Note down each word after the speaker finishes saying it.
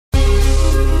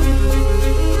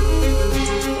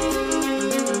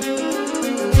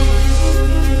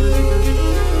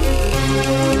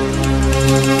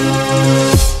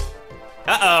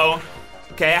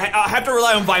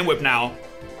rely on Vine Whip now.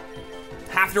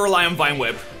 Have to rely on Vine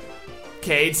Whip.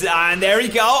 Okay, and there we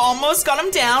go. Almost got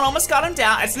him down. Almost got him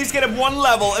down. Let's at least get him 1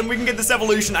 level and we can get this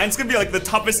evolution. And it's gonna be like the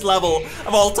toughest level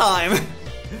of all time.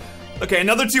 Okay,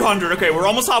 another 200. Okay, we're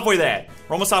almost halfway there.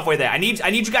 We're almost halfway there. I need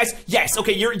you guys. Yes.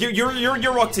 Okay,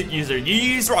 you're rock type user. You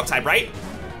use rock type, right?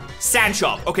 Sand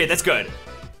chop. Okay, that's good.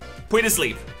 Put it to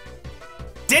sleep.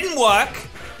 Didn't work.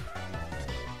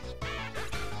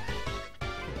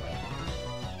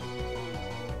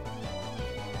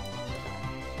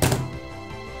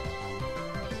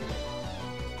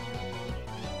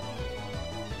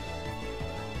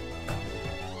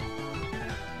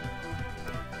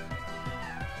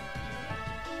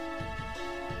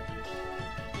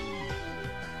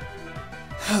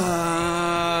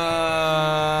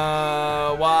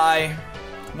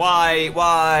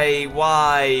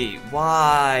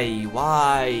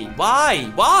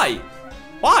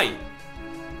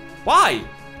 Why?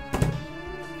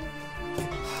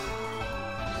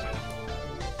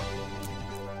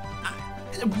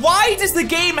 Why does the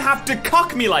game have to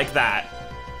cuck me like that?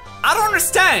 I don't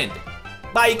understand.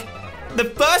 Like, the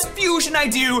first fusion I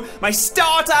do, my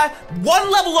starter,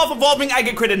 1 level off evolving, I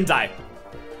get crit and die.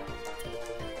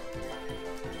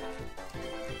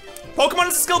 Pokemon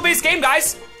is a skill-based game,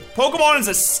 guys. Pokemon is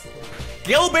a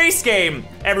skill-based game,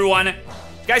 everyone. You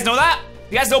guys know that?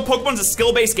 You guys know Pokemon's a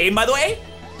skill-based game, by the way?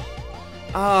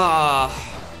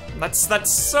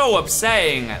 That's so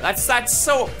upsetting. That's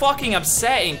so fucking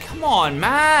upsetting. Come on,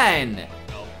 man.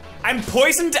 I'm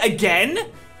poisoned again?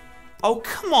 Oh,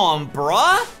 come on,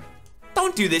 bruh.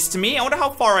 Don't do this to me. I wonder how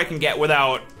far I can get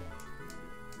without.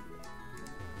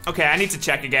 Okay, I need to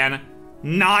check again.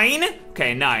 9?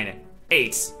 Okay, 9,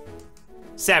 8,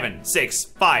 7, 6,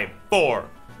 5, 4.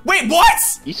 Wait, what?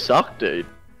 You suck, dude.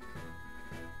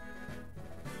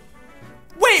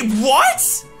 Wait,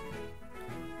 what?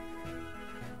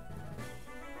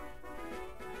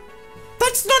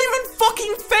 That's not even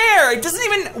fucking fair. It doesn't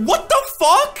even, what the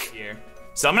fuck? Here.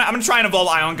 So I'm gonna try and evolve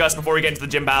Ion Gust before we get into the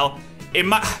gym battle. It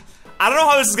might, I don't know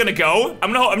how this is gonna go.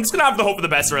 I'm just gonna have to hope for the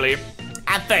best, really.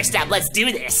 And first up, let's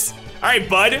do this. All right,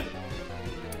 bud.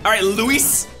 All right,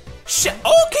 Luis. Shit. Okay,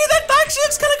 that actually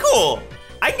looks kind of cool.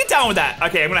 I can get down with that.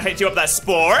 Okay, I'm gonna hit you up that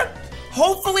Spore.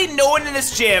 Hopefully no one in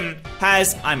this gym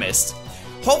has, I missed.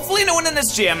 Hopefully no one in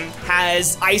this gym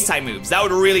has Ice type moves. That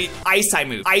would really, Ice type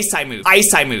move, Ice type move, Ice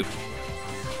type move.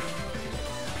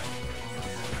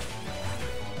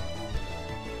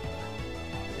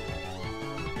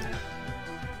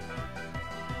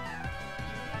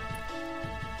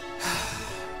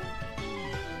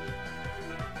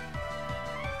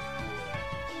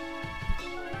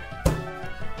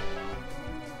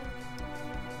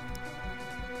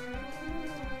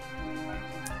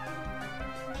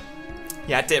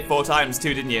 You had to hit 4 times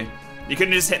too, didn't you? You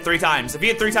couldn't just hit 3 times. If you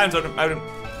hit 3 times, I would've...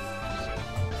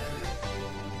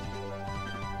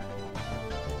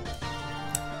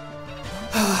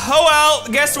 Oh well,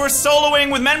 guess we're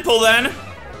soloing with Menpul then.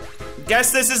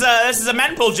 Guess this is a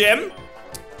Menpul gym.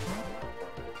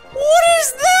 What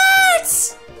is that?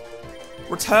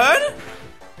 Return?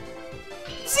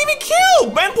 Doesn't even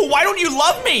kill! Menpul, why don't you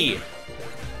love me?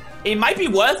 It might be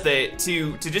worth it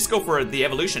to just go for the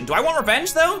evolution. Do I want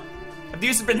revenge though? If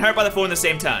users have been hurt by the foe in the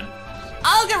same turn.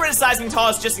 I'll get rid of Seismic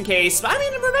Toss just in case. I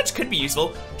mean, revenge could be useful.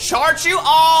 Charchu?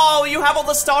 Oh, you have all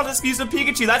the starters fused with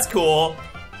Pikachu. That's cool.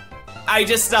 I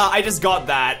just got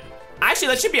that. Actually,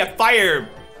 that should be a fire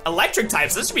electric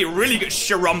type, so this should be really good.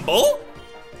 Sharumble?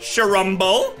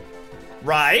 Sharumble?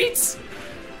 Right?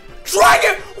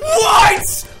 Dragon!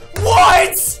 What?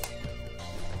 What?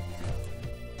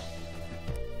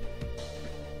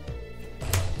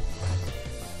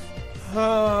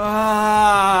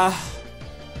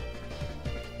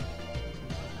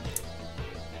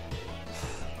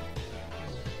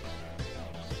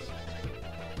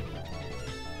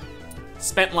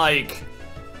 Spent like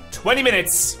 20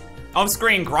 minutes off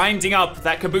screen grinding up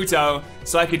that Kabuto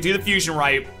so I could do the fusion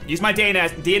right. Use my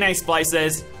DNA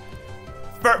splices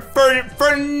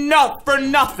for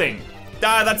nothing.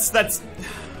 That's.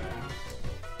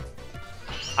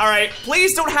 All right,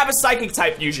 please don't have a psychic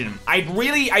type fusion. I'd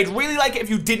really like it if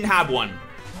you didn't have one.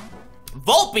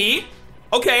 Volpe,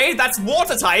 okay, that's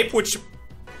water type, which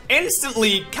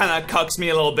instantly kind of cucks me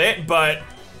a little bit, but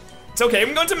it's okay.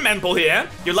 I'm going to Menpul here.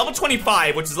 You're level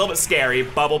 25, which is a little bit scary.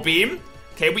 Bubble Beam.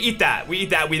 Okay, we eat that. We eat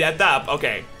that up.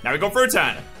 Okay, now we go for a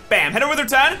turn. Bam, head over with a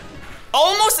turn.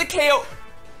 Almost a KO.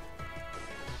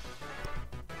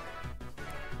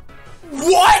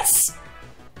 What?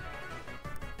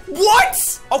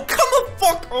 What? Oh, come the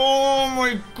fuck. Oh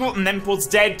my god. Menpul's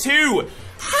dead too.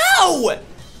 How?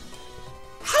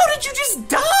 How did you just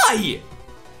die?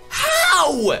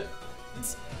 No!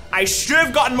 I should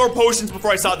have gotten more potions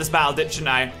before I started this battle, shouldn't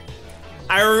I?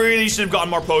 I really should have gotten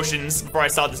more potions before I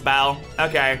started this battle.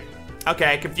 Okay.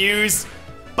 Okay, confused.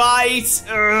 Bite.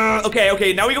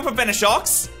 Okay, now we go for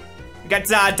Venishocks. We got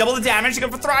double the damage. You go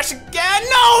for Thrash again.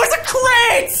 No, it's a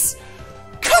crit!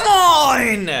 Come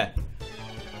on!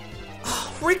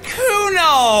 Oh,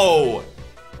 Rikuno!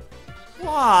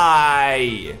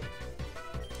 Why?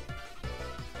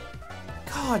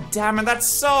 God damn it, that's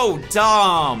so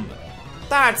dumb.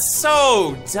 That's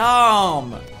so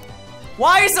dumb.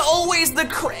 Why is it always the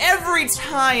crit? Every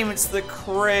time it's the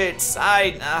crits.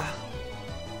 I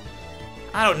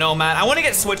don't know, man. I want to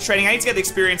get switch training. I need to get the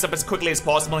experience up as quickly as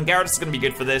possible, and Gyarados is gonna be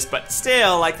good for this, but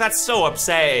still, like, that's so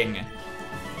upsetting.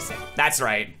 That's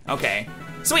right. Okay.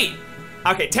 Sweet.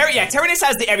 Okay, Tyranius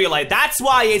has the Eviolite. That's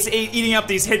why it's eating up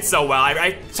these hits so well.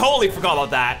 I totally forgot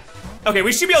about that. Okay,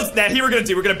 we should be able to, here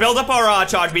we're gonna build up our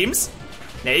charge beams.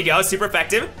 There you go, super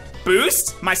effective.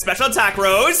 Boost, my special attack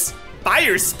rose.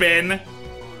 Fire spin.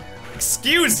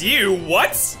 Excuse you,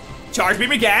 what? Charge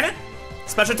beam again.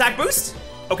 Special attack boost.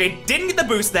 Okay, didn't get the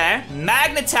boost there.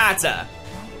 Magnetata.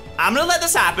 I'm gonna let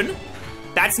this happen.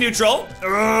 That's neutral.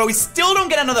 We still don't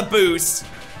get another boost.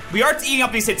 We are eating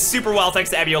up these hits super well thanks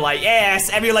to Eviolite.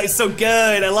 Yes, Eviolite is so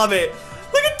good. I love it.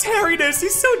 Look at Tyranius.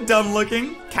 He's so dumb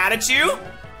looking. Catachu.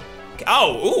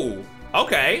 Oh, ooh.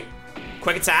 Okay.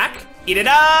 Quick attack. Eat it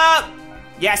up.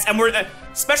 Yes, and we're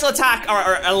special attack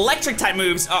or electric type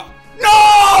moves.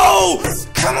 No!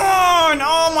 Come on!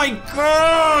 Oh my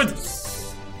god!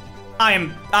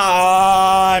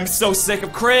 I'm so sick of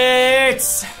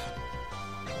crits.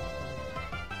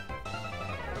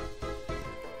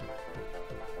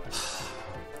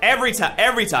 Every time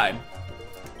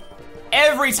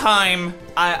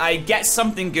I get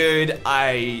something good,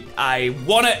 I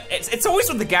wanna, it's always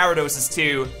with the Gyarados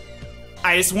too.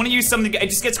 I just wanna use something, it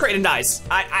just gets crit and dies.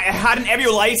 I had an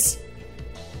Eviolite.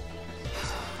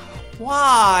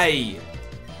 Why?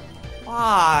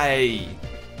 Why?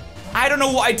 I don't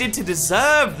know what I did to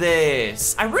deserve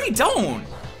this. I really don't.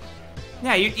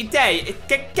 Yeah, you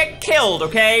get killed,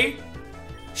 okay?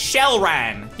 Shell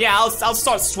ran. Yeah, I'll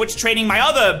start switch training my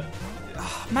other.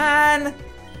 Man,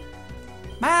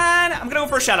 I'm gonna go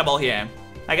for a Shadow Ball here.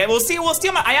 Okay, we'll see.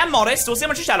 I am modest. We'll see how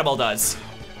much a Shadow Ball does.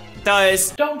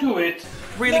 Don't do it.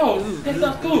 Really? No, that's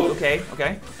not good.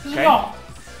 Okay.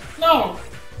 No.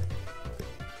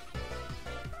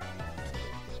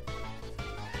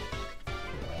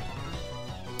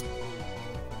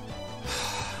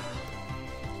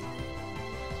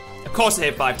 Of course it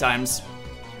hit 5 times.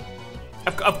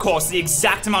 Of course, the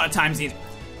exact amount of times he...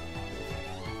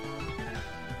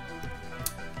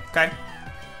 Okay.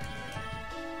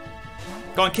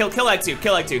 Go on, kill Egg 2,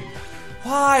 kill Egg 2.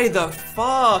 Why the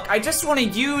fuck? I just want to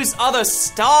use other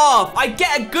stuff. I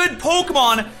get a good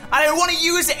Pokemon, and I want to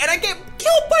use it, and I get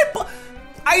killed by...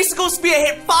 Icicle Spear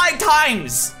hit 5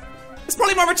 times. There's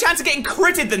probably more of a chance of getting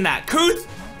critted than that. Kuth?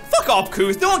 Fuck off,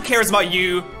 Kuth. No one cares about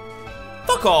you.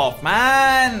 Fuck off,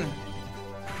 man.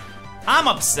 I'm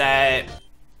upset.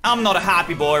 I'm not a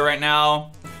happy boy right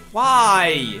now.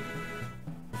 Why?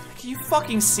 Are you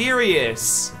fucking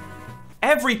serious?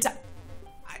 Every time.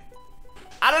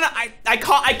 I don't know.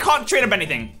 I can't train up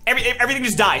anything. Everything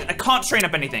just dies. I can't train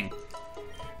up anything.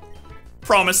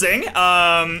 Promising.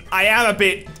 I am a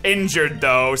bit injured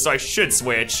though, so I should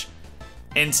switch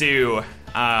into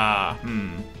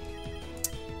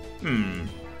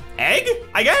Egg,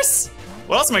 I guess?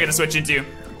 What else am I gonna switch into?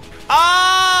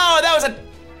 Oh, that was a...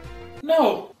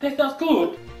 No, that's not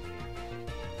good.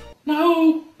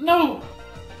 No.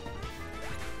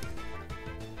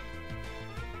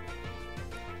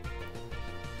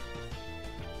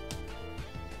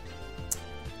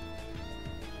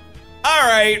 All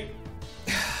right.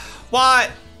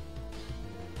 What?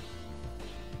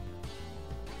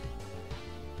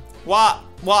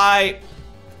 Why?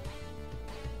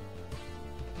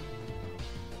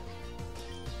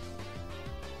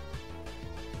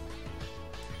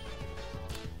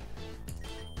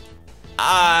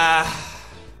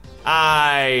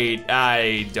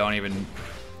 I don't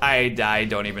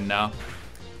even know.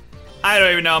 I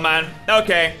don't even know, man.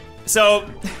 Okay, so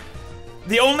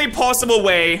the only possible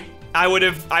way I would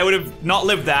have not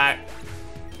lived that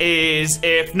is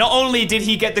if not only did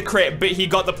he get the crit, but he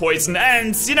got the poison,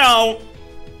 and you know,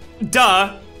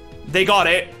 duh, they got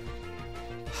it.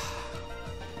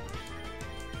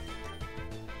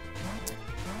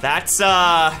 That's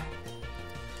a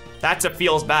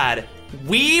feels bad.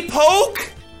 We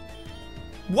poke?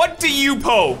 What do you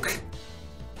poke?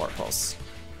 Water Pulse.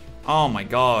 Oh my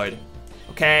god.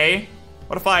 Okay.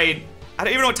 What if I don't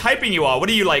even know what typing you are. What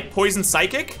are you, like, Poison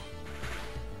Psychic?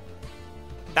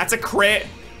 That's a crit.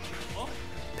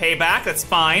 Payback, that's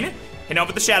fine. Hit him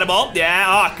with the Shadow Ball.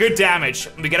 Yeah, good damage.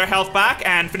 We get our health back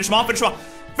and finish him off, finish him off.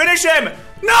 Finish him!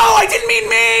 No, I didn't mean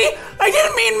me! I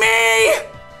didn't mean me!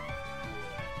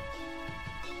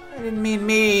 I didn't mean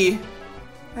me.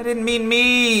 I didn't mean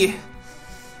me.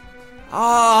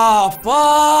 Oh,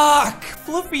 fuck!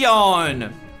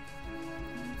 Floofion!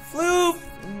 Floof...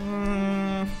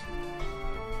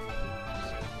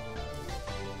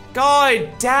 God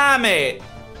damn it!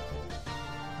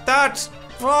 That's...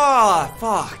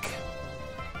 fuck.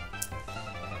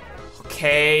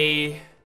 Okay.